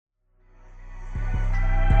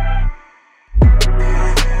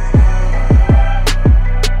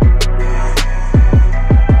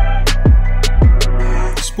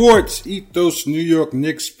Sports Ethos New York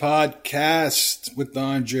Knicks podcast with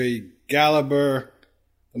Andre Gallagher.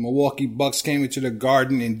 The Milwaukee Bucks came into the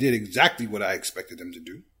Garden and did exactly what I expected them to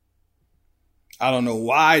do. I don't know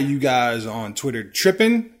why you guys on Twitter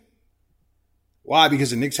tripping. Why? Because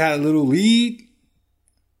the Knicks had a little lead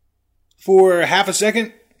for half a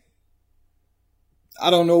second. I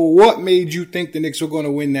don't know what made you think the Knicks were going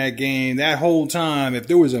to win that game. That whole time, if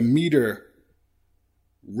there was a meter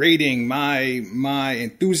rating my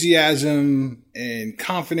enthusiasm and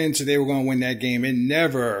confidence that they were going to win that game, it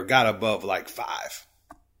never got above like 5.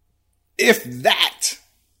 If that.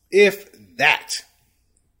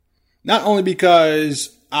 Not only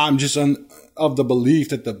because I'm just of the belief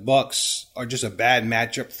that the Bucks are just a bad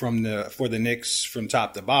matchup for the Knicks from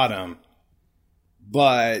top to bottom,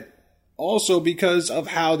 but also because of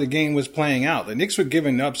how the game was playing out. The Knicks were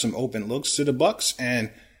giving up some open looks to the Bucks,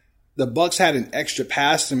 and the Bucks had an extra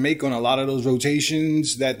pass to make on a lot of those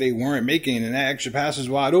rotations that they weren't making, and that extra pass was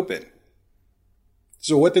wide open.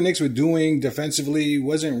 So what the Knicks were doing defensively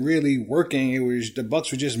wasn't really working. It was the Bucks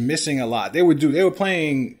were just missing a lot. They were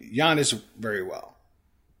playing Giannis very well,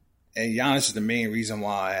 and Giannis is the main reason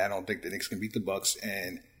why I don't think the Knicks can beat the Bucks.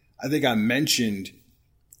 And I think I mentioned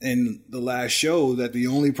in the last show that the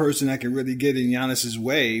only person that can really get in Giannis's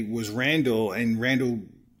way was Randle, and Randle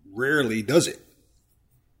rarely does it.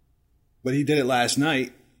 But he did it last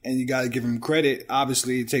night, and you got to give him credit.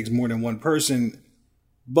 Obviously, it takes more than one person.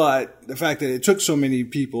 But the fact that it took so many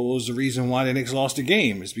people is the reason why the Knicks lost the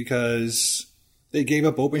game, is because they gave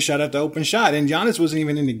up open shot after open shot. And Giannis wasn't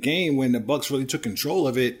even in the game when the Bucks really took control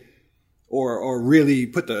of it or really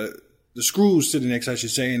put the screws to the Knicks, I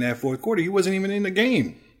should say, in that fourth quarter. He wasn't even in the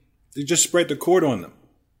game. They just spread the court on them.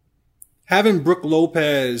 Having Brook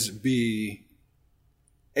Lopez be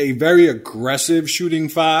a very aggressive shooting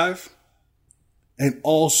 5 and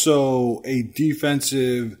also a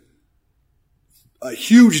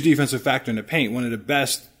huge defensive factor in the paint, one of the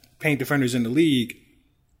best paint defenders in the league,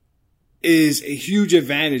 is a huge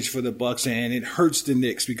advantage for the Bucks, and it hurts the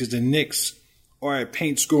Knicks because the Knicks are a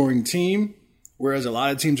paint scoring team, whereas a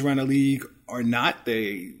lot of teams around the league are not.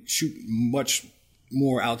 They shoot much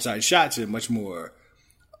more outside shots and much more,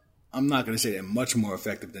 I'm not going to say they're much more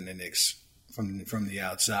effective than the Knicks from the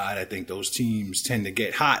outside. I think those teams tend to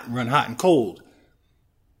get hot, run hot and cold.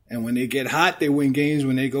 And when they get hot, they win games.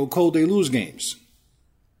 When they go cold, they lose games.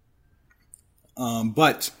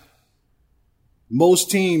 But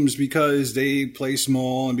most teams, because they play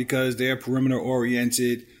small and because they're perimeter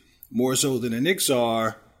oriented, more so than the Knicks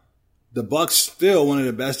are, the Bucks still one of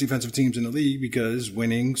the best defensive teams in the league because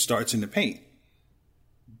winning starts in the paint.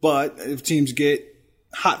 But if teams get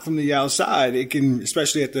hot from the outside, it can,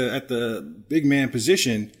 especially at the big man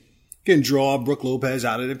position, can draw Brook Lopez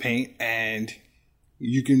out of the paint, and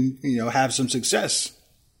you can have some success.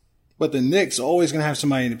 But the Knicks are always going to have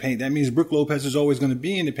somebody in the paint. That means Brook Lopez is always going to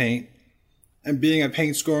be in the paint. And being a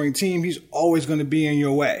paint-scoring team, he's always going to be in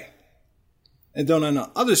your way. And then on the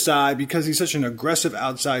other side, because he's such an aggressive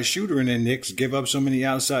outside shooter and the Knicks give up so many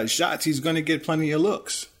outside shots, he's going to get plenty of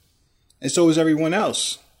looks. And so is everyone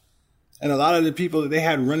else. And a lot of the people that they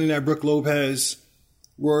had running at Brook Lopez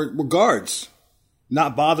were guards,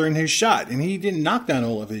 not bothering his shot. And he didn't knock down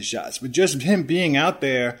all of his shots. But just him being out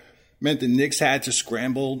there meant the Knicks had to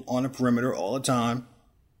scramble on the perimeter all the time.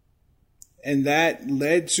 And that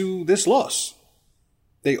led to this loss.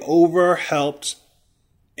 They overhelped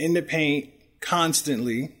in the paint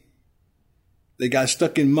constantly. They got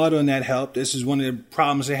stuck in mud on that help. This is one of the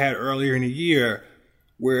problems they had earlier in the year,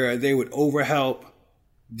 where they would overhelp,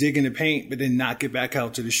 dig in the paint, but then not get back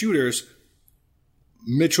out to the shooters.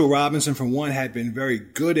 Mitchell Robinson, for one, had been very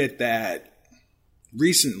good at that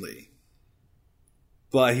recently,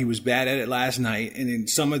 but he was bad at it last night. And then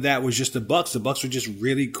some of that was just the Bucks. The Bucks were just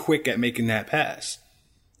really quick at making that pass.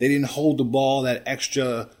 They didn't hold the ball that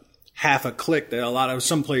extra half a click that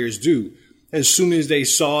some players do. As soon as they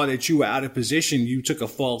saw that you were out of position, you took a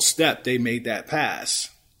false step, they made that pass.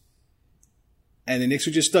 And the Knicks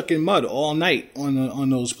were just stuck in mud all night on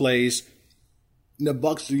those plays. The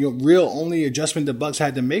Bucks, the real only adjustment the Bucks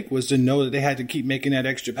had to make was to know that they had to keep making that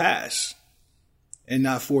extra pass and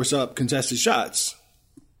not force up contested shots.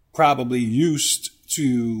 Probably used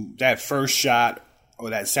to that first shot or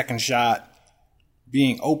that second shot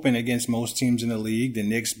being open against most teams in the league. The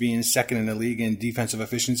Knicks being second in the league in defensive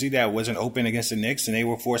efficiency, that wasn't open against the Knicks, and they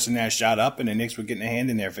were forcing that shot up, and the Knicks were getting a hand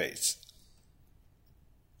in their face.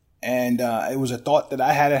 And it was a thought that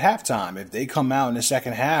I had at halftime. If they come out in the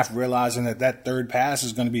second half realizing that third pass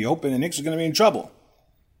is going to be open, the Knicks are going to be in trouble.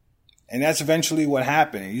 And that's eventually what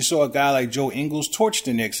happened. You saw a guy like Joe Ingles torch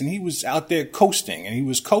the Knicks, and he was out there coasting. And he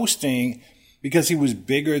was coasting because he was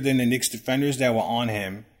bigger than the Knicks defenders that were on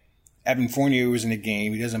him. Evan Fournier was in the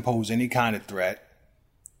game. He doesn't pose any kind of threat.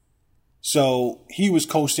 So he was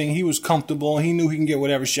coasting. He was comfortable. He knew he can get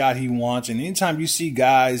whatever shot he wants. And anytime you see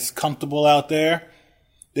guys comfortable out there,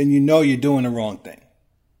 then you know you're doing the wrong thing.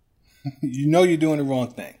 You know you're doing the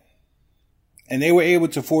wrong thing. And they were able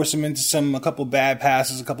to force him into a couple bad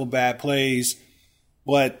passes, a couple bad plays.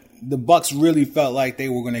 But the Bucks really felt like they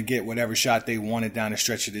were going to get whatever shot they wanted down the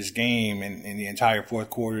stretch of this game and in the entire fourth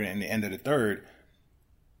quarter and the end of the third.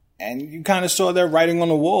 And you kind of saw their writing on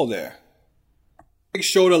the wall there. It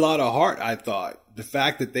showed a lot of heart, I thought. The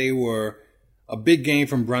fact that they were a big game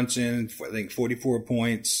from Brunson, I think 44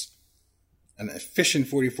 points, an efficient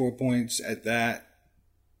 44 points at that.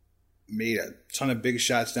 Made a ton of big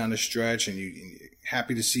shots down the stretch, and you're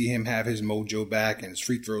happy to see him have his mojo back, and his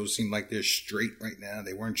free throws seem like they're straight right now.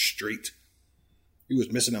 They weren't straight. He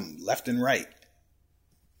was missing them left and right.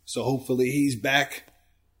 So hopefully he's back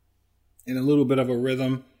in a little bit of a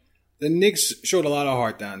rhythm. The Knicks showed a lot of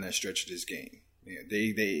heart down that stretch of this game. Yeah,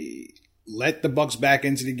 they let the Bucks back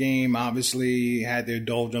into the game, obviously had their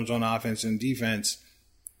doldrums on offense and defense.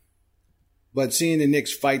 But seeing the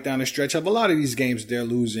Knicks fight down the stretch of a lot of these games they're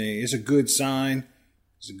losing, it's a good sign.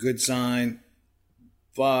 It's a good sign.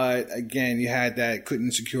 But again, you had that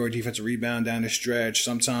couldn't secure a defensive rebound down the stretch.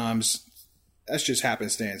 Sometimes that's just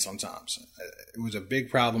happenstance sometimes. It was a big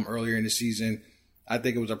problem earlier in the season. I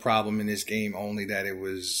think it was a problem in this game only that it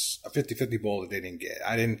was a 50-50 ball that they didn't get.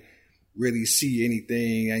 I didn't really see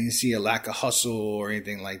anything. I didn't see a lack of hustle or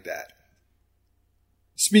anything like that.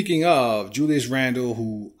 Speaking of, Julius Randle,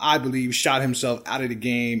 who I believe shot himself out of the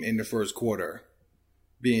game in the first quarter,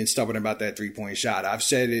 being stubborn about that three-point shot. I've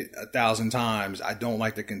said it 1,000 times. I don't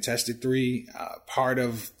like the contested three. Part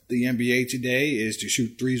of the NBA today is to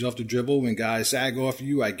shoot threes off the dribble when guys sag off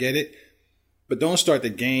you. I get it. But don't start the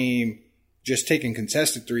game just taking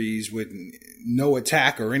contested threes with no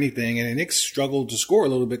attack or anything. And the Knicks struggled to score a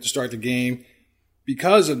little bit to start the game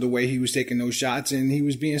because of the way he was taking those shots, and he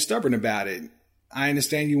was being stubborn about it. I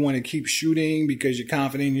understand you want to keep shooting because you're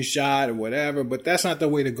confident in your shot or whatever, but that's not the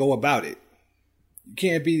way to go about it. You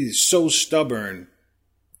can't be so stubborn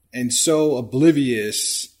and so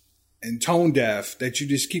oblivious and tone deaf that you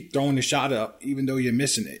just keep throwing the shot up even though you're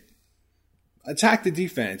missing it. Attack the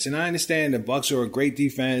defense. And I understand the Bucks are a great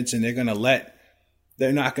defense and they're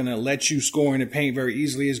not going to let you score in the paint very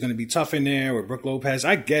easily. It's going to be tough in there with Brook Lopez.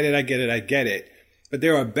 I get it. But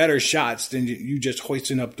there are better shots than you just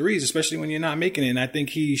hoisting up threes, especially when you're not making it. And I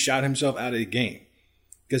think he shot himself out of the game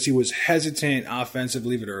because he was hesitant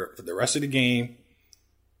offensively for the rest of the game.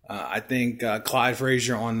 I think Clyde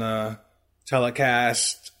Frazier on the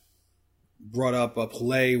telecast brought up a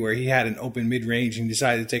play where he had an open mid-range and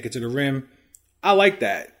decided to take it to the rim. I like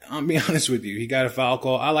that. I'll be honest with you. He got a foul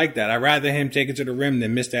call. I like that. I'd rather him take it to the rim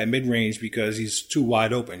than miss that mid-range because he's too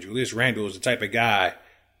wide open. Julius Randle is the type of guy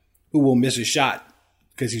who will miss a shot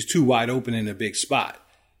because he's too wide open in a big spot.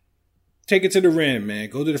 Take it to the rim, man.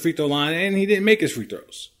 Go to the free throw line. And he didn't make his free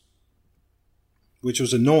throws, which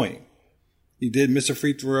was annoying. He did miss a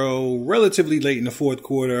free throw relatively late in the fourth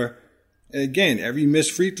quarter. And again, every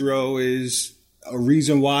missed free throw is a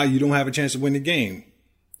reason why you don't have a chance to win the game.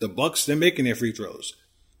 The Bucks, they're making their free throws.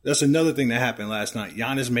 That's another thing that happened last night.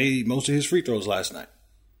 Giannis made most of his free throws last night.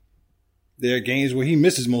 There are games where he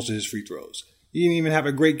misses most of his free throws. He didn't even have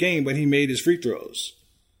a great game, but he made his free throws.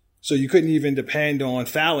 So you couldn't even depend on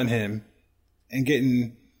fouling him and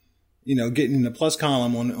getting in the plus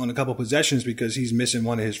column on a couple possessions because he's missing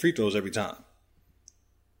one of his free throws every time.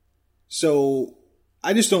 So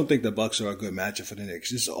I just don't think the Bucks are a good matchup for the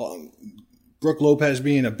Knicks. Brook Lopez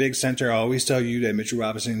being a big center, I always tell you that Mitchell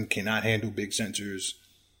Robinson cannot handle big centers.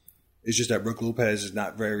 It's just that Brook Lopez is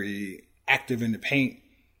not very active in the paint,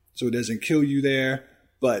 so it doesn't kill you there.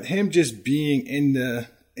 But him just being in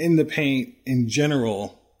the paint in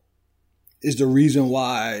general is the reason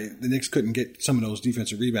why the Knicks couldn't get some of those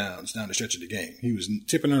defensive rebounds down the stretch of the game. He was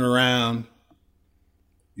tipping it around.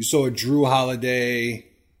 You saw Drew Holiday,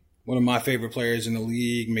 one of my favorite players in the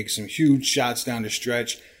league, make some huge shots down the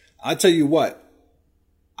stretch. I'll tell you what,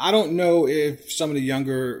 I don't know if some of the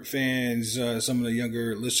younger fans, some of the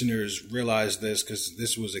younger listeners realize this because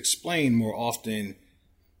this was explained more often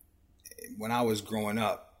when I was growing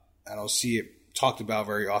up. I don't see it talked about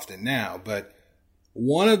very often now, but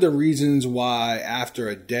one of the reasons why after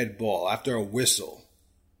a dead ball, after a whistle,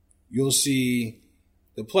 you'll see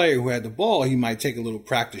the player who had the ball, he might take a little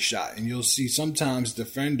practice shot. And you'll see sometimes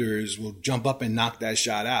defenders will jump up and knock that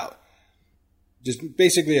shot out. Just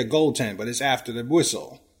basically a goaltend, but it's after the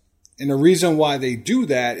whistle. And the reason why they do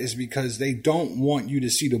that is because they don't want you to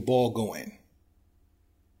see the ball go in.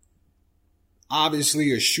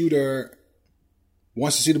 Obviously, a shooter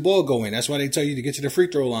wants to see the ball go in. That's why they tell you to get to the free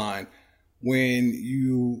throw line when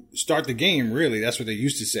you start the game, really. That's what they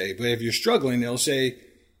used to say. But if you're struggling, they'll say,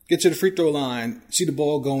 get to the free throw line, see the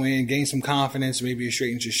ball go in, gain some confidence, maybe it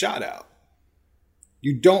straightens your shot out.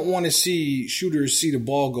 You don't want to see shooters see the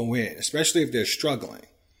ball go in, especially if they're struggling.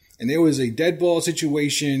 And there was a dead ball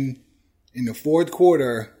situation in the fourth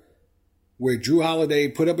quarter where Jrue Holiday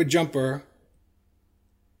put up a jumper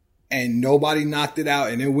and nobody knocked it out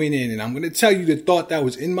and it went in. And I'm going to tell you the thought that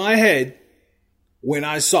was in my head when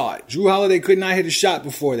I saw it. Jrue Holiday could not hit a shot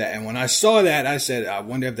before that. And when I saw that, I said, I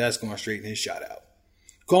wonder if that's going to straighten his shot out.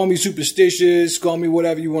 Call me superstitious, call me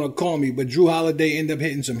whatever you want to call me, but Jrue Holiday ended up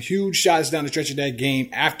hitting some huge shots down the stretch of that game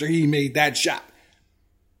after he made that shot.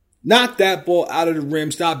 Knock that ball out of the rim.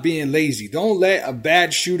 Stop being lazy. Don't let a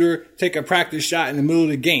bad shooter take a practice shot in the middle of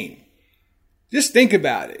the game. Just think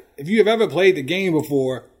about it. If you have ever played the game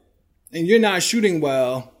before and you're not shooting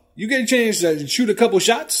well, you get a chance to shoot a couple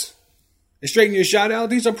shots and straighten your shot out.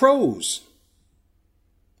 These are pros.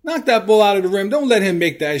 Knock that ball out of the rim. Don't let him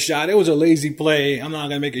make that shot. It was a lazy play. I'm not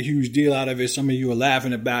going to make a huge deal out of it. Some of you are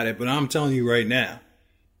laughing about it, but I'm telling you right now,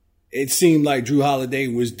 it seemed like Jrue Holiday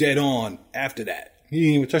was dead on after that. He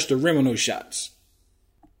didn't even touch the rim on those shots.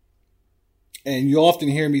 And you often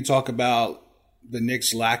hear me talk about the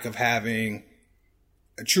Knicks' lack of having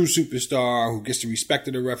a true superstar who gets the respect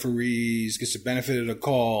of the referees, gets the benefit of the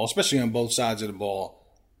call, especially on both sides of the ball.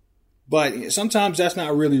 But sometimes that's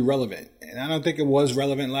not really relevant. And I don't think it was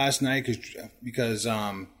relevant last night because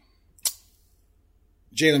Jalen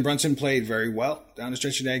Brunson played very well down the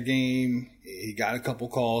stretch of that game. He got a couple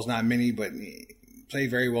calls, not many, but he played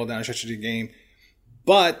very well down the stretch of the game.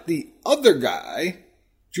 But the other guy,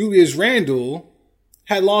 Julius Randle,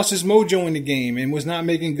 had lost his mojo in the game and was not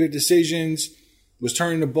making good decisions, was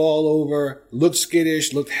turning the ball over, looked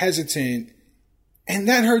skittish, looked hesitant. And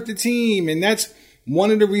that hurt the team. And that's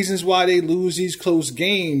one of the reasons why they lose these close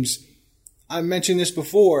games. I mentioned this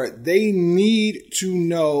before. They need to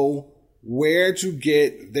know where to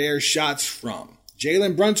get their shots from.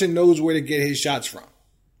 Jalen Brunson knows where to get his shots from.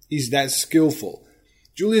 He's that skillful.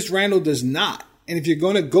 Julius Randle does not. And if you're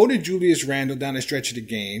going to go to Julius Randle down the stretch of the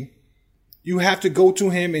game, you have to go to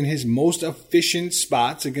him in his most efficient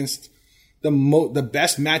spots against the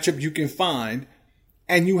best matchup you can find.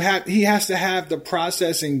 And he has to have the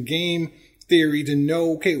process and game theory to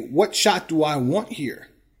know, okay, what shot do I want here?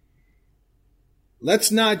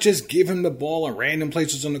 Let's not just give him the ball in random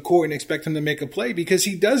places on the court and expect him to make a play, because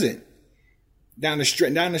he doesn't. Down the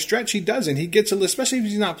stretch, he doesn't. He gets especially if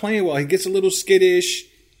he's not playing well, he gets a little skittish.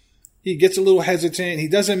 He gets a little hesitant. He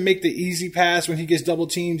doesn't make the easy pass when he gets double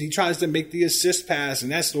teamed. He tries to make the assist pass,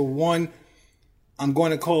 and that's the one, I'm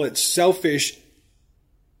going to call it, selfish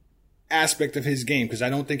aspect of his game, because I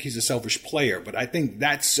don't think he's a selfish player, but I think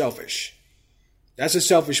that's selfish. That's a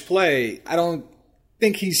selfish play. I don't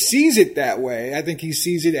think he sees it that way. I think he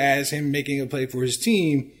sees it as him making a play for his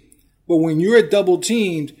team. But when you're double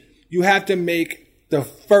teamed, you have to make the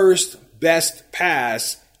first best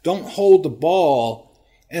pass. Don't hold the ball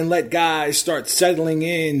and let guys start settling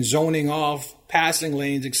in, zoning off, passing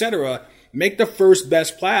lanes, etc. Make the first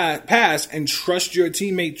best pass and trust your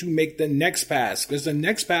teammate to make the next pass, because the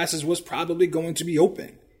next pass is what's probably going to be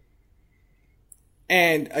open.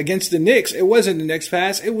 And against the Knicks, it wasn't the next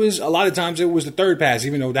pass. It was, a lot of times it was the third pass,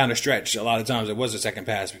 even though down the stretch, a lot of times it was the second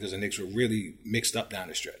pass because the Knicks were really mixed up down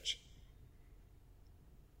the stretch.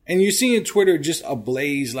 And you're seeing Twitter just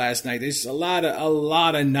ablaze last night. There's a lot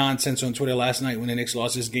of nonsense on Twitter last night when the Knicks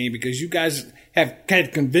lost this game, because you guys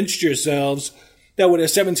had convinced yourselves that with a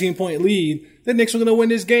 17-point lead, the Knicks were going to win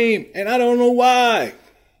this game. And I don't know why.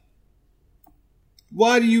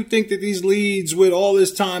 Why do you think that these leads with all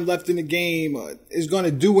this time left in the game is going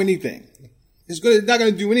to do anything? It's not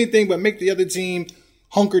going to do anything but make the other team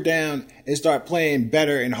hunker down and start playing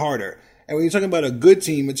better and harder. And when you're talking about a good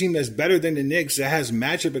team, a team that's better than the Knicks, that has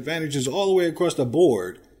matchup advantages all the way across the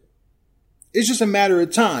board, it's just a matter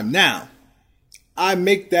of time. Now, I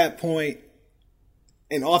make that point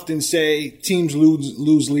and often say teams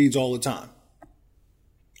lose leads all the time.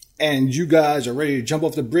 And you guys are ready to jump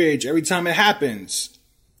off the bridge every time it happens.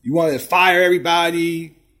 You want to fire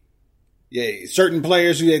everybody. Yeah, certain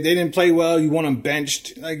players who they didn't play well, you want them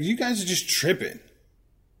benched. Like, you guys are just tripping.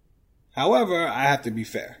 However, I have to be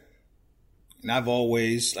fair. And I've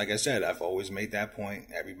always made that point.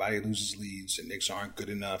 Everybody loses leads. The Knicks aren't good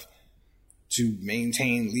enough to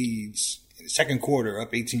maintain leads in the second quarter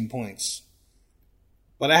up 18 points.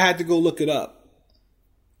 But I had to go look it up,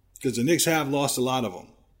 because the Knicks have lost a lot of them.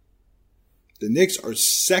 The Knicks are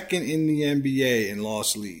second in the NBA in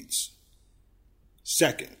lost leads.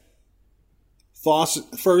 Second. First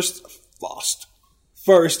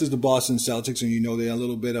is the Boston Celtics, and you know they're a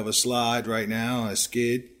little bit of a slide right now, a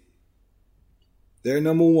skid. They're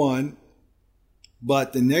number one,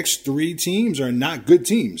 but the next three teams are not good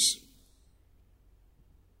teams.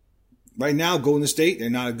 Right now, Golden State, they're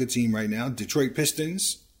not a good team right now. Detroit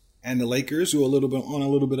Pistons and the Lakers, who are on a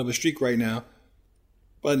little bit of a streak right now,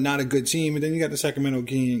 but not a good team. And then you got the Sacramento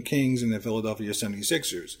Kings and the Philadelphia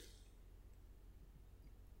 76ers.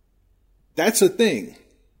 That's a thing.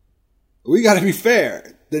 We got to be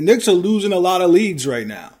fair. The Knicks are losing a lot of leads right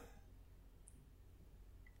now.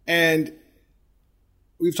 And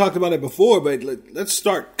we've talked about it before, but let's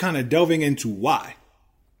start kind of delving into why.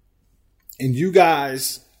 And you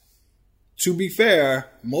guys, to be fair,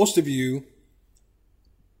 most of you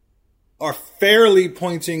are fairly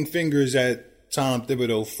pointing fingers at Tom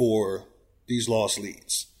Thibodeau for these lost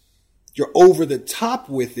leads. You're over the top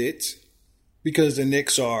with it because the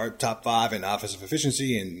Knicks are top 5 in offensive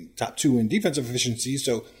efficiency and top 2 in defensive efficiency.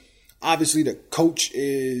 So obviously the coach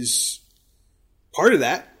is part of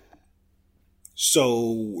that.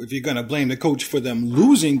 So if you're going to blame the coach for them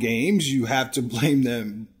losing games, you have to blame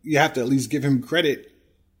them. You have to at least give him credit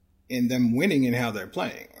in them winning and how they're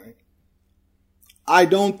playing. Right? I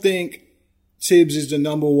don't think Tibbs is the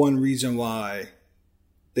number one reason why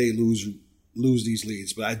they lose these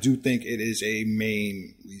leads, but I do think it is a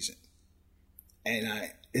main reason.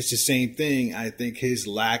 And it's the same thing. I think his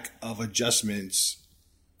lack of adjustments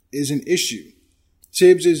is an issue.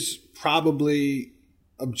 Tibbs is probably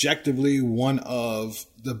objectively one of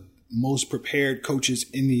the most prepared coaches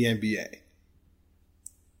in the NBA.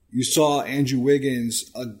 You saw Andrew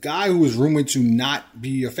Wiggins, a guy who was rumored to not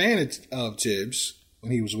be a fan of Tibbs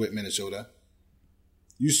when he was with Minnesota.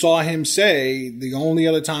 You saw him say the only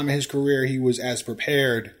other time in his career he was as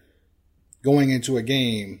prepared going into a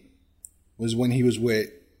game was when he was with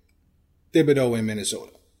Thibodeau in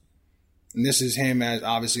Minnesota. And this is him as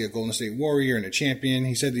obviously a Golden State Warrior and a champion.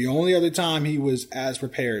 He said the only other time he was as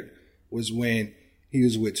prepared was when he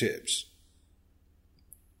was with Tibbs.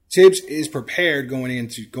 Tibbs is prepared going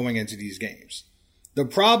into these games. The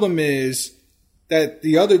problem is that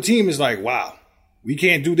the other team is like, wow, we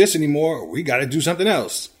can't do this anymore. We got to do something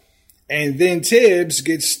else. And then Tibbs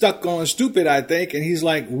gets stuck on stupid, I think. And he's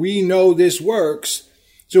like, we know this works,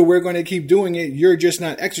 so we're going to keep doing it. You're just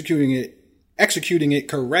not executing it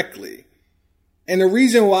correctly. And the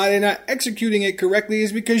reason why they're not executing it correctly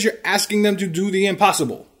is because you're asking them to do the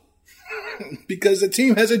impossible. Because the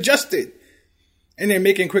team has adjusted. And they're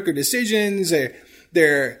making quicker decisions.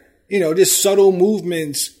 They're just subtle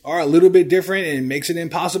movements are a little bit different and it makes it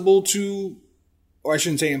impossible to, or I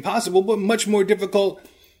shouldn't say impossible, but much more difficult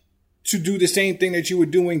to do the same thing that you were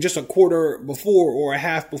doing just a quarter before or a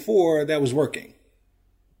half before that was working.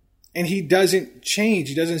 And he doesn't change.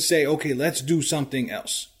 He doesn't say, okay, let's do something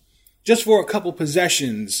else. Just for a couple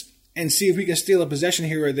possessions and see if we can steal a possession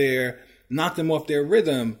here or there, knock them off their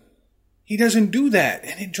rhythm. He doesn't do that.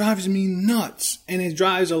 And it drives me nuts. And it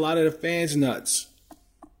drives a lot of the fans nuts.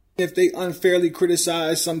 If they unfairly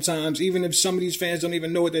criticize sometimes, even if some of these fans don't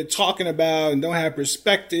even know what they're talking about and don't have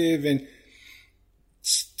perspective, and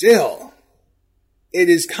still, it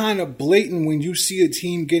is kind of blatant when you see a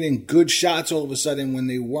team getting good shots all of a sudden when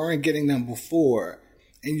they weren't getting them before.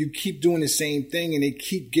 And you keep doing the same thing and they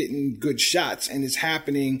keep getting good shots. And it's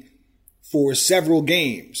happening for several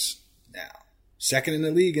games now. Second in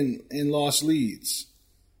the league in lost leads.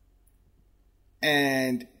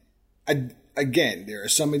 And again, there are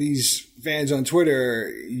some of these fans on Twitter,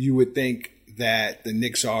 you would think that the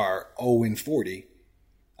Knicks are 0-40.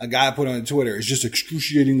 A guy put on Twitter, it's just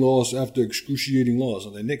excruciating loss after excruciating loss.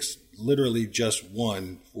 And the Knicks literally just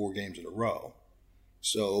won 4 games in a row.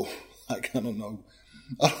 So, I don't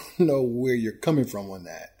know where you're coming from on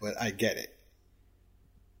that, but I get it.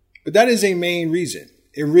 But that is a main reason.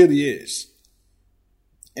 It really is.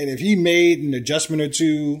 And if he made an adjustment or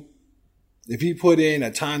two, if he put in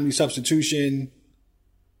a timely substitution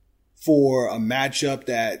for a matchup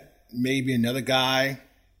that maybe another guy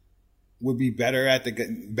would be better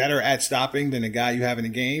at stopping than the guy you have in the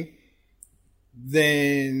game,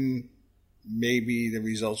 then maybe the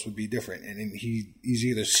results would be different. And he's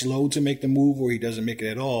either slow to make the move or he doesn't make it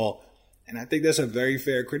at all. And I think that's a very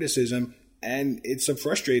fair criticism. And it's a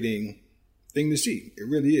frustrating thing to see. It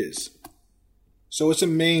really is. So it's a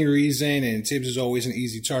main reason, and Tibbs is always an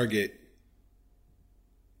easy target.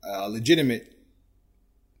 Legitimate,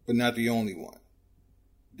 but not the only one.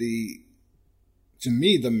 To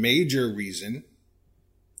me, the major reason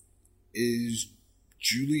is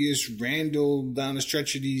Julius Randle down the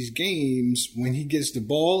stretch of these games. When he gets the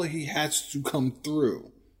ball, he has to come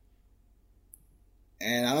through.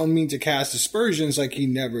 And I don't mean to cast aspersions like he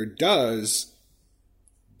never does,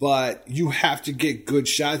 but you have to get good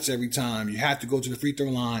shots every time. You have to go to the free throw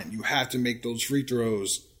line. You have to make those free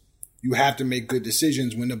throws. You have to make good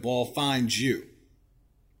decisions when the ball finds you.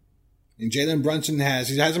 And Jalen Brunson he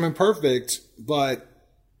hasn't been perfect, but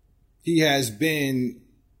he has been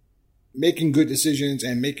making good decisions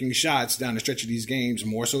and making shots down the stretch of these games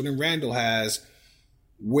more so than Randall has.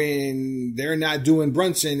 When they're not doing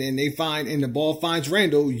Brunson and the ball finds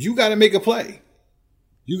Randall, you got to make a play.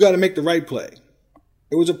 You got to make the right play.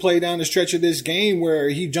 It was a play down the stretch of this game where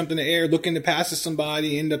he jumped in the air looking to pass to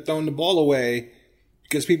somebody, ended up throwing the ball away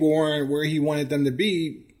because people weren't where he wanted them to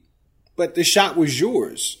be. But the shot was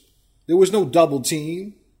yours. There was no double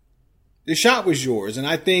team. The shot was yours. And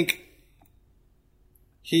I think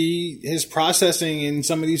his processing in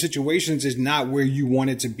some of these situations is not where you want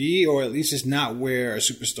it to be, or at least it's not where a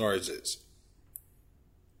superstar is.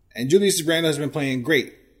 And Julius Randle has been playing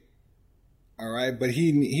great. All right. But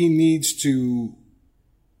he needs to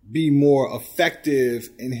be more effective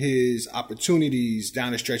in his opportunities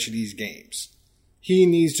down the stretch of these games. He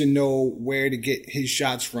needs to know where to get his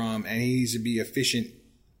shots from, and he needs to be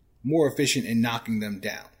more efficient in knocking them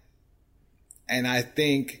down. And I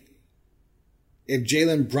think if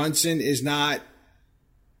Jalen Brunson is not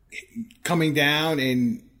coming down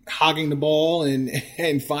and hogging the ball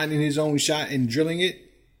and finding his own shot and drilling it,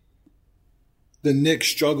 the Knicks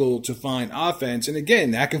struggle to find offense. And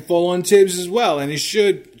again, that can fall on Tibbs as well, and it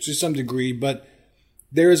should to some degree, but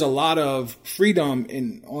there is a lot of freedom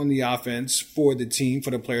on the offense for the team, for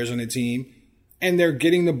the players on the team, and they're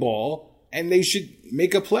getting the ball, and they should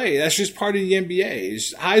make a play. That's just part of the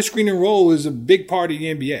NBA. High screen and roll is a big part of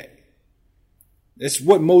the NBA. That's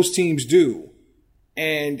what most teams do.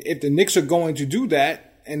 And if the Knicks are going to do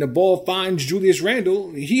that and the ball finds Julius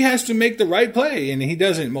Randle, he has to make the right play, and he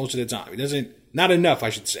doesn't most of the time. He doesn't. Not enough,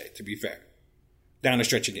 I should say, to be fair, down the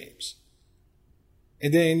stretch of games.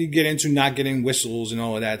 And then you get into not getting whistles and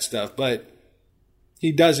all of that stuff, but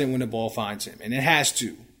he doesn't when the ball finds him. And it has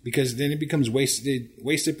to, because then it becomes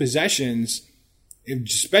wasted possessions,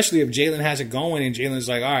 especially if Jalen has it going and Jalen's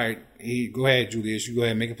like, all right, go ahead, Julius, you go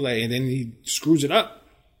ahead and make a play. And then he screws it up.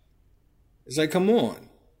 It's like, come on.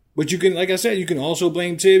 But you can, like I said, you can also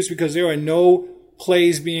blame Tibbs because there are no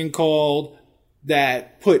plays being called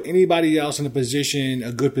that put anybody else in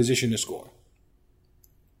a good position to score.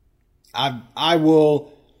 I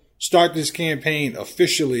will start this campaign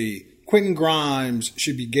officially. Quentin Grimes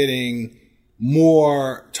should be getting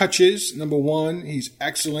more touches. Number one, he's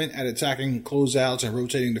excellent at attacking closeouts and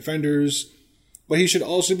rotating defenders. But he should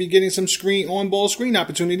also be getting some on-ball screen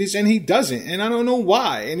opportunities, and he doesn't. And I don't know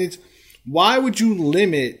why. And why would you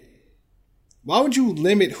limit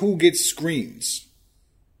who gets screens?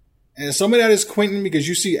 And some of that is Quentin, because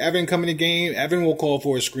you see Evan come in the game. Evan will call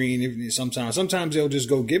for a screen sometimes. Sometimes they'll just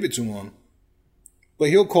go give it to him. But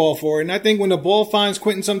he'll call for it. And I think when the ball finds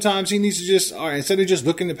Quentin, sometimes he needs to just, all right, instead of just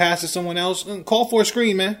looking to pass to someone else, call for a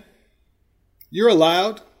screen, man. You're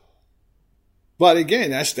allowed. But again,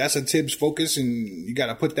 that's a Tibbs focus, and you got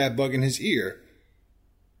to put that bug in his ear.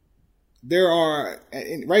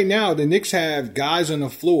 Right now, the Knicks have guys on the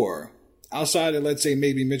floor outside of, let's say,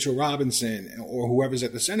 maybe Mitchell Robinson or whoever's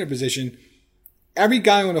at the center position. Every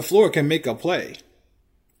guy on the floor can make a play.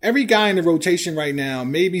 Every guy in the rotation right now,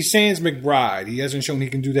 maybe sans McBride, he hasn't shown he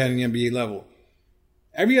can do that in the NBA level.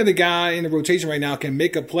 Every other guy in the rotation right now can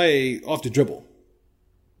make a play off the dribble.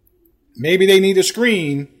 Maybe they need a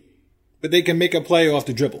screen, but they can make a play off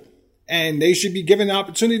the dribble. And they should be given the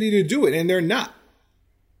opportunity to do it, and they're not.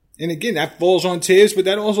 And again, that falls on Tibbs, but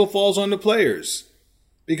that also falls on the players.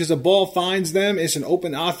 Because the ball finds them, it's an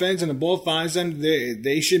open offense, and the ball finds them,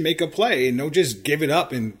 they should make a play. And don't just give it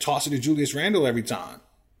up and toss it to Julius Randle every time.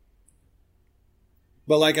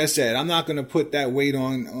 But like I said, I'm not going to put that weight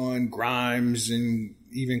on Grimes and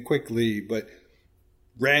even quickly. But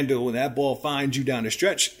Randle, when that ball finds you down the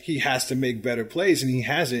stretch, he has to make better plays, and he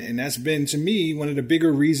hasn't. And that's been, to me, one of the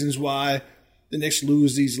bigger reasons why the Knicks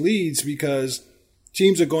lose these leads, because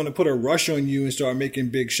teams are going to put a rush on you and start making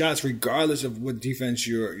big shots regardless of what defense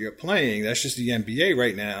you're playing. That's just the NBA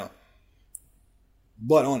right now.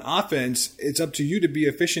 But on offense, it's up to you to be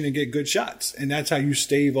efficient and get good shots. And that's how you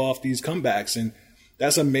stave off these comebacks. And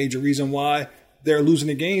that's a major reason why they're losing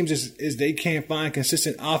the games is they can't find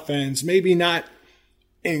consistent offense. Maybe not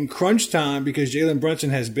in crunch time, because Jalen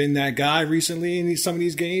Brunson has been that guy recently in some of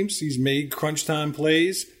these games. He's made crunch time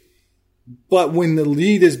plays. But when the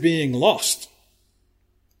lead is being lost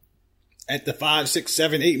at the 5, 6,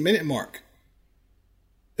 7, 8 minute mark,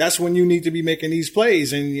 that's when you need to be making these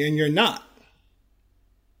plays, and you're not.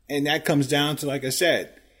 And that comes down to, like I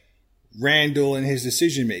said, Randle and his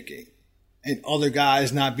decision making, and other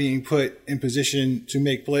guys not being put in position to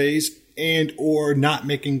make plays and or not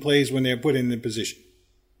making plays when they're put in the position.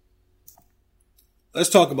 Let's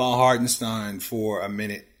talk about Hartenstein for a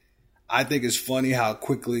minute. I think it's funny how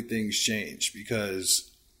quickly things change,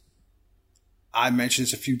 because I mentioned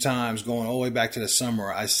this a few times going all the way back to the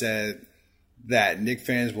summer. I said that Knicks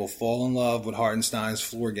fans will fall in love with Hartenstein's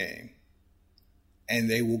floor game, and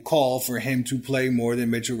they will call for him to play more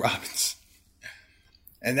than Mitchell Robinson.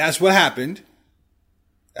 And that's what happened.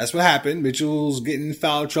 That's what happened. Mitchell's getting in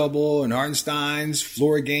foul trouble, and Hartenstein's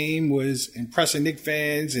floor game was impressing Knicks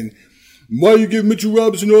fans. And why you give Mitchell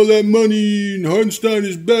Robinson all that money? And Hartenstein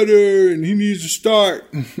is better, and he needs to start.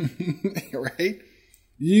 Right?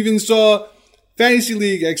 You even saw fantasy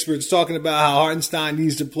league experts talking about how Hartenstein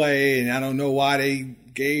needs to play, and I don't know why they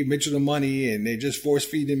gave Mitchell the money, and they just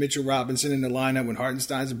force-feeding Mitchell Robinson in the lineup when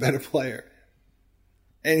Hartenstein's a better player.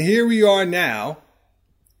 And here we are now,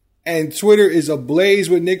 and Twitter is ablaze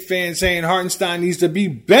with Knicks fans saying Hartenstein needs to be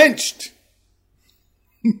benched.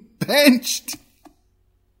 Benched.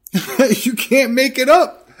 You can't make it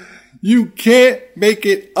up. You can't make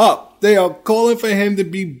it up. They are calling for him to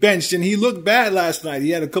be benched, and he looked bad last night. He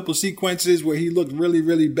had a couple sequences where he looked really,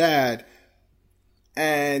 really bad.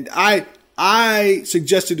 And I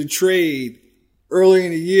suggested a trade early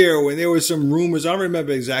in the year when there were some rumors. I don't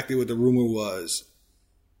remember exactly what the rumor was,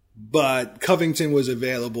 but Covington was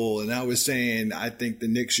available, and I was saying I think the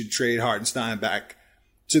Knicks should trade Hartenstein back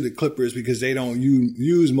to the Clippers because they don't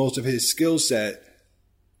use most of his skill set,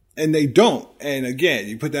 and they don't. And again,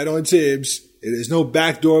 you put that on Tibbs. There's no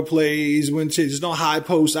backdoor plays there's no high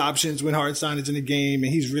post options when Hartenstein is in the game,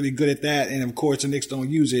 and he's really good at that. And of course, the Knicks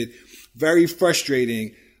don't use it. Very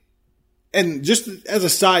frustrating. And just as a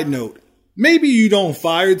side note, maybe you don't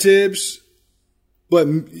fire Tibbs, but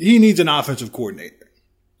he needs an offensive coordinator.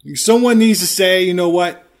 Someone needs to say, you know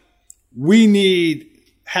what? We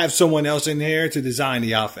have someone else in there to design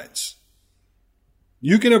the offense.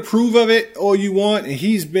 You can approve of it all you want, and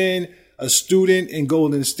he's been a student in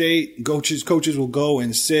Golden State. Coaches will go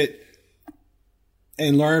and sit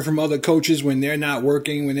and learn from other coaches when they're not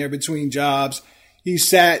working, when they're between jobs. He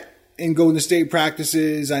sat in Golden State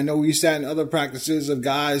practices. I know he sat in other practices of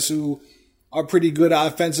guys who are pretty good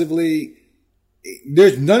offensively.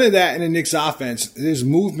 There's none of that in the Knicks offense. There's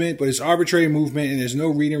movement, but it's arbitrary movement, and there's no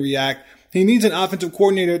read and react. He needs an offensive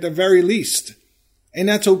coordinator at the very least. And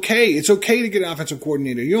that's okay. It's okay to get an offensive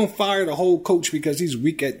coordinator. You don't fire the whole coach because he's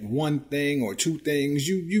weak at one thing or two things.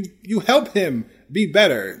 You help him be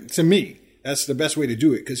better. To me, that's the best way to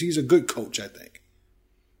do it, because he's a good coach, I think.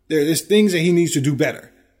 There's things that he needs to do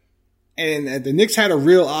better. And the Knicks had a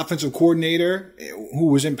real offensive coordinator who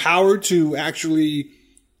was empowered to actually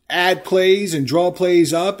add plays and draw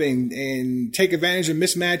plays up and take advantage of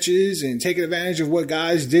mismatches and take advantage of what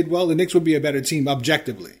guys did well. The Knicks would be a better team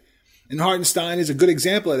objectively. And Hartenstein is a good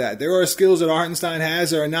example of that. There are skills that Hartenstein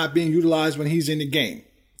has that are not being utilized when he's in the game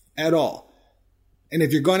at all. And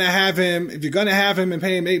if you're going to have him and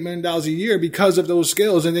pay him $8 million a year because of those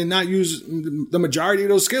skills and then not use the majority of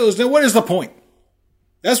those skills, then what is the point?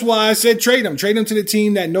 That's why I said trade him. Trade him to the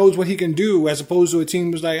team that knows what he can do, as opposed to a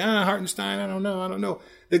team who's like, Hartenstein, I don't know.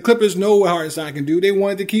 The Clippers know what Hartenstein can do. They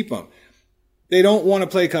wanted to keep him. They don't want to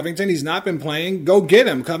play Covington. He's not been playing. Go get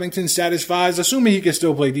him. Covington satisfies, assuming he can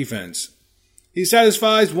still play defense. He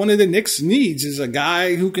satisfies one of the Knicks' needs, is a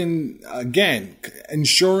guy who can, again,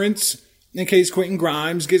 insurance in case Quentin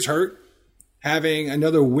Grimes gets hurt. Having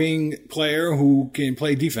another wing player who can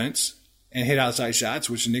play defense and hit outside shots,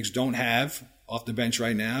 which the Knicks don't have off the bench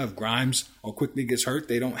right now. If Grimes or quickly gets hurt,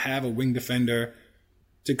 they don't have a wing defender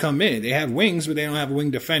to come in. They have wings, but they don't have a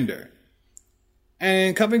wing defender.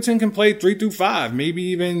 And Covington can play 3 through 5, maybe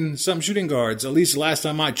even some shooting guards, at least the last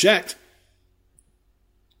time I checked.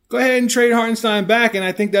 Go ahead and trade Hartenstein back, and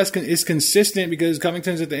I think it's consistent because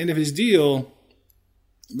Covington's at the end of his deal,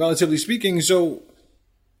 relatively speaking. So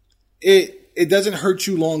it doesn't hurt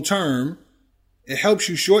you long term. It helps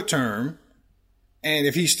you short term. And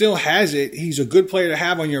if he still has it, he's a good player to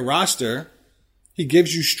have on your roster. He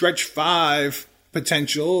gives you stretch 5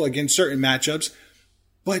 potential against certain matchups.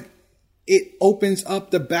 But it opens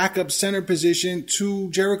up the backup center position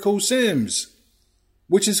to Jericho Sims,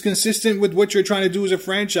 which is consistent with what you're trying to do as a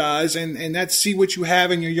franchise. And that's see what you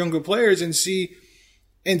have in your younger players and see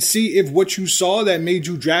if what you saw that made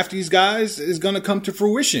you draft these guys is going to come to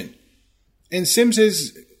fruition. And Sims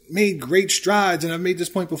has made great strides. And I've made this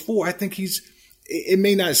point before. I think it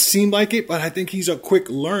may not seem like it, but I think he's a quick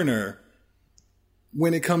learner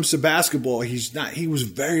when it comes to basketball. He was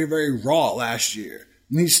very, very raw last year.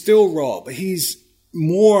 And he's still raw, but he is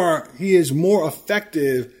more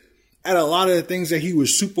effective at a lot of the things that he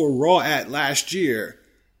was super raw at last year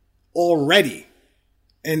already.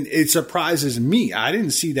 And it surprises me. I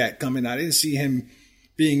didn't see that coming. I didn't see him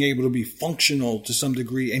being able to be functional to some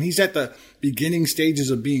degree. And he's at the beginning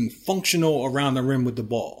stages of being functional around the rim with the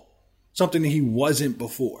ball. Something that he wasn't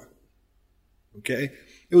before. Okay?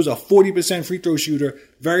 It was a 40% free throw shooter.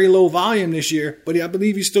 Very low volume this year, but I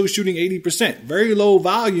believe he's still shooting 80%. Very low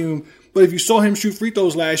volume, but if you saw him shoot free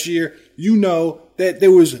throws last year, you know that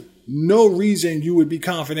there was no reason you would be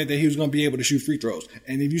confident that he was going to be able to shoot free throws.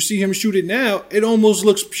 And if you see him shoot it now, it almost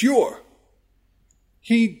looks pure.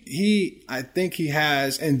 I think he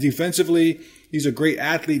has, and defensively, he's a great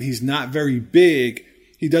athlete. He's not very big.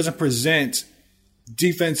 He doesn't present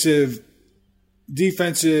defensive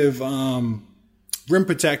rim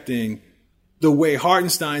protecting the way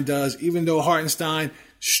Hartenstein does, even though Hartenstein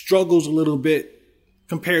struggles a little bit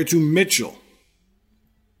compared to Mitchell.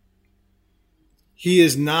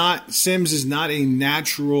 Sims is not a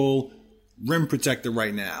natural rim protector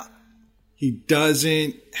right now. He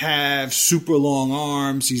doesn't have super long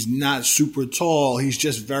arms. He's not super tall. He's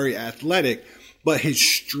just very athletic. But his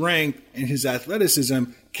strength and his athleticism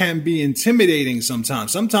can be intimidating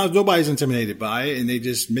sometimes. Sometimes nobody's intimidated by it and they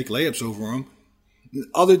just make layups over him.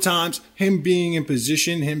 Other times, him being in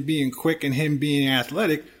position, him being quick, and him being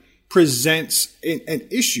athletic presents an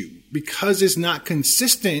issue. Because it's not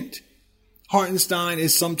consistent, Hartenstein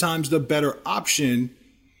is sometimes the better option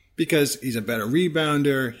because he's a better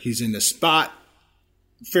rebounder. He's in the spot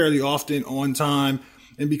fairly often on time.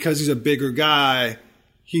 And because he's a bigger guy,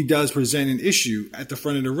 he does present an issue at the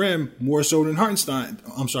front of the rim more so than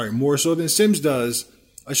more so than Sims does.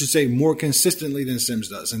 I should say more consistently than Sims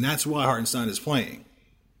does. And that's why Hartenstein is playing.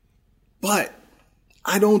 But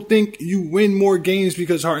I don't think you win more games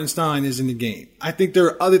because Hartenstein is in the game. I think there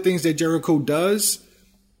are other things that Jericho does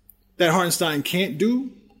that Hartenstein can't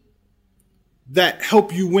do that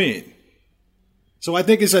help you win. So I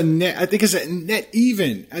think it's a net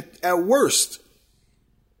even at worst.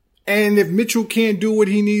 And if Mitchell can't do what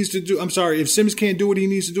he needs to do, if Sims can't do what he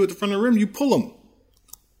needs to do at the front of the rim, you pull him.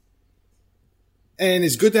 And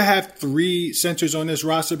it's good to have 3 centers on this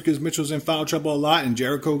roster because Mitchell's in foul trouble a lot and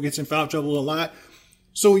Jericho gets in foul trouble a lot.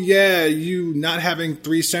 So yeah, you not having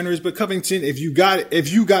 3 centers, but Covington, if you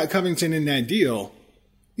got Covington in that deal,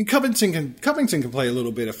 and Covington can play a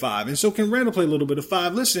little bit of 5, and so can Randall play a little bit of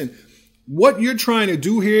 5. Listen, what you're trying to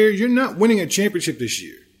do here, you're not winning a championship this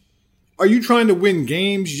year. Are you trying to win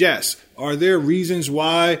games? Yes. Are there reasons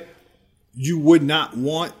why you would not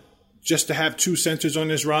want just to have 2 centers on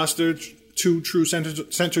this roster, 2 true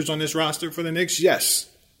centers on this roster for the Knicks? Yes.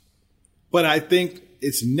 But I think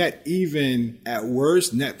it's net even at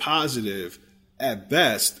worst, net positive at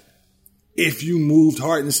best if you moved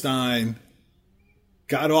Hartenstein,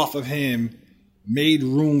 got off of him, made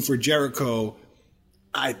room for Jericho.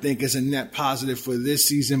 I think it's a net positive for this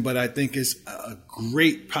season, but I think it's a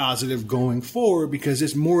great positive going forward because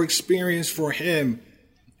it's more experience for him,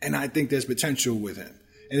 and I think there's potential with him.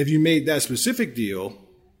 And if you made that specific deal,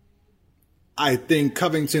 I think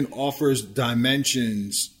Covington offers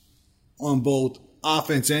dimensions on both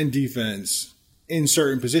offense and defense in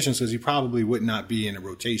certain positions because he probably would not be in a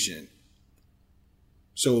rotation.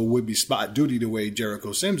 So it would be spot duty the way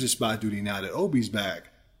Jericho Sims is spot duty now that Obi's back.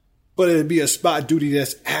 But it'd be a spot duty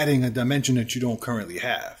that's adding a dimension that you don't currently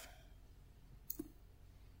have.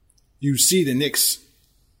 You see the Knicks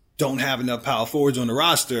don't have enough power forwards on the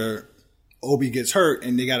roster. Obi gets hurt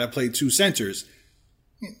and they got to play 2 centers.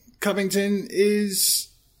 Covington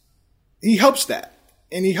he helps that.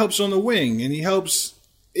 And he helps on the wing. And he helps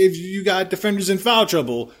if you got defenders in foul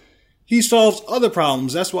trouble. He solves other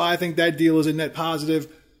problems. That's why I think that deal is a net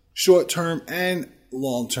positive short term and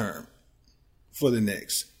long term for the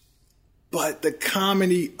Knicks. But the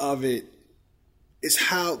comedy of it is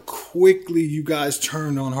how quickly you guys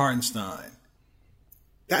turned on Hartenstein.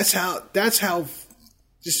 That's how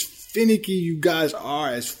just finicky you guys are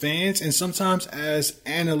as fans and sometimes as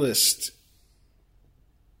analysts.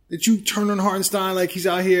 That you turn on Hartenstein like he's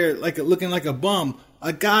out here looking like a bum.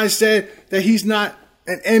 A guy said that he's not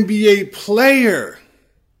an NBA player.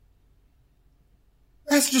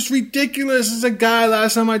 That's just ridiculous. This is a guy,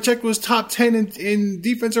 last time I checked, was top 10 in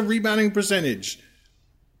defensive rebounding percentage.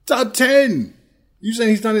 Top 10. You saying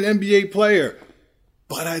he's not an NBA player.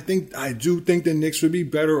 But I do think the Knicks would be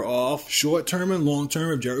better off short term and long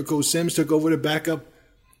term if Jericho Sims took over the backup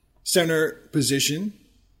center position.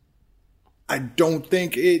 I don't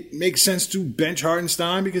think it makes sense to bench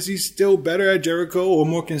Hartenstein because he's still better at Jericho or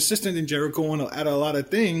more consistent than Jericho at a lot of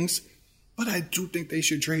things. But I do think they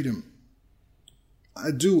should trade him.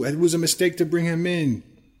 I do. It was a mistake to bring him in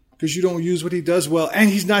because you don't use what he does well. And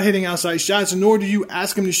he's not hitting outside shots, nor do you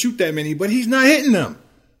ask him to shoot that many, but he's not hitting them.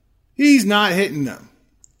 He's not hitting them.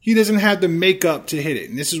 He doesn't have the makeup to hit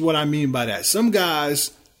it. And this is what I mean by that. Some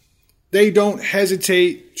guys, they don't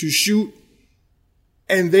hesitate to shoot,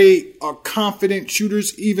 and they are confident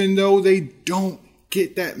shooters even though they don't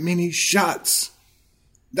get that many shots.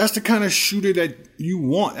 That's the kind of shooter that you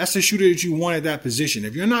want. That's the shooter that you want at that position.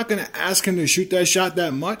 If you're not going to ask him to shoot that shot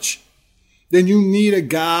that much, then you need a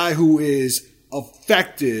guy who is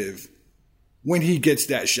effective when he gets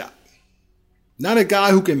that shot. Not a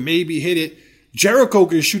guy who can maybe hit it. Jericho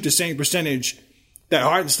can shoot the same percentage that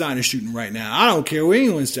Hartenstein is shooting right now. I don't care what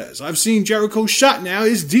anyone says. I've seen Jericho's shot now.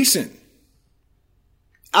 It's decent.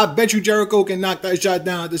 I bet you Jericho can knock that shot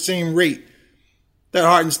down at the same rate that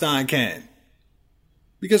Hartenstein can.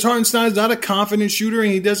 Because Hartenstein's not a confident shooter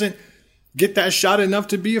and he doesn't get that shot enough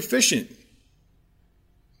to be efficient.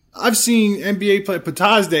 I've seen NBA play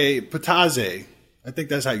Patase, I think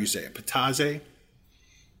that's how you say it, Patase,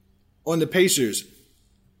 on the Pacers.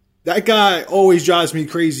 That guy always drives me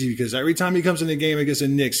crazy because every time he comes in the game against the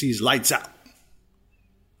Knicks, he's lights out.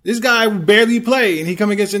 This guy barely play, and he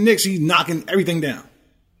come against the Knicks, he's knocking everything down.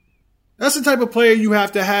 That's the type of player you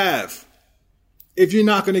have to have if you're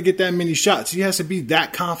not going to get that many shots. He has to be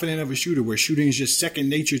that confident of a shooter where shooting is just second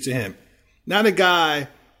nature to him. Not a guy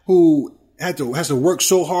who has to work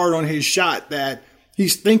so hard on his shot that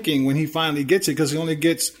he's thinking when he finally gets it because he only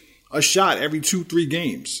gets a shot every 2-3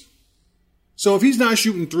 games. So if he's not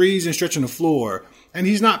shooting threes and stretching the floor and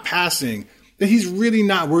he's not passing, then he's really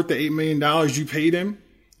not worth the $8 million you paid him.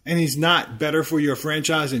 And he's not better for your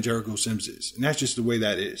franchise than Jericho Sims is. And that's just the way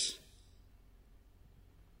that is.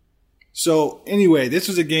 So anyway, this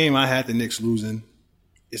was a game I had the Knicks losing.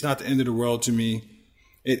 It's not the end of the world to me.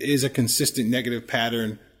 It is a consistent negative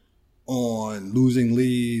pattern on losing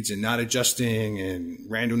leads and not adjusting and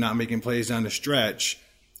Randall not making plays down the stretch.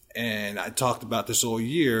 And I talked about this all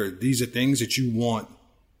year. These are things that you want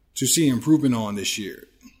to see improvement on this year.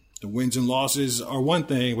 The wins and losses are one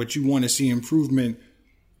thing, but you want to see improvement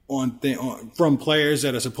from players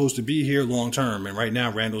that are supposed to be here long term. And right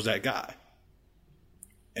now, Randall's that guy.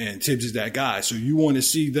 And Tibbs is that guy. So you want to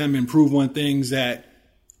see them improve on things that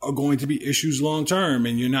are going to be issues long term.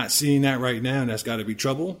 And you're not seeing that right now. And that's got to be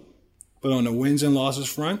trouble. But on the wins and losses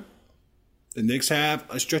front, the Knicks have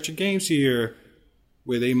a stretch of games here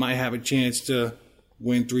where they might have a chance to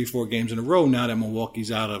win 3-4 games in a row now that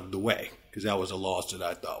Milwaukee's out of the way. Because that was a loss that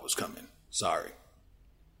I thought was coming. Sorry.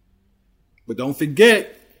 But don't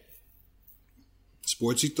forget,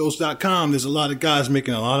 sportsethos.com, there's a lot of guys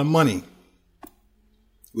making a lot of money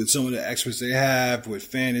with some of the experts they have with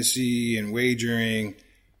fantasy and wagering.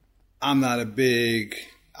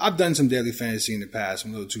 I've done some daily fantasy in the past.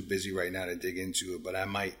 I'm a little too busy right now to dig into it, but I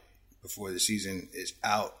might before the season is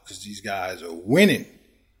out because these guys are winning.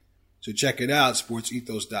 So check it out,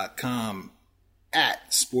 sportsethos.com, at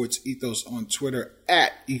sportsethos on Twitter,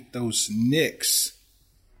 at ethosKnicks.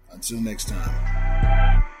 Until next time.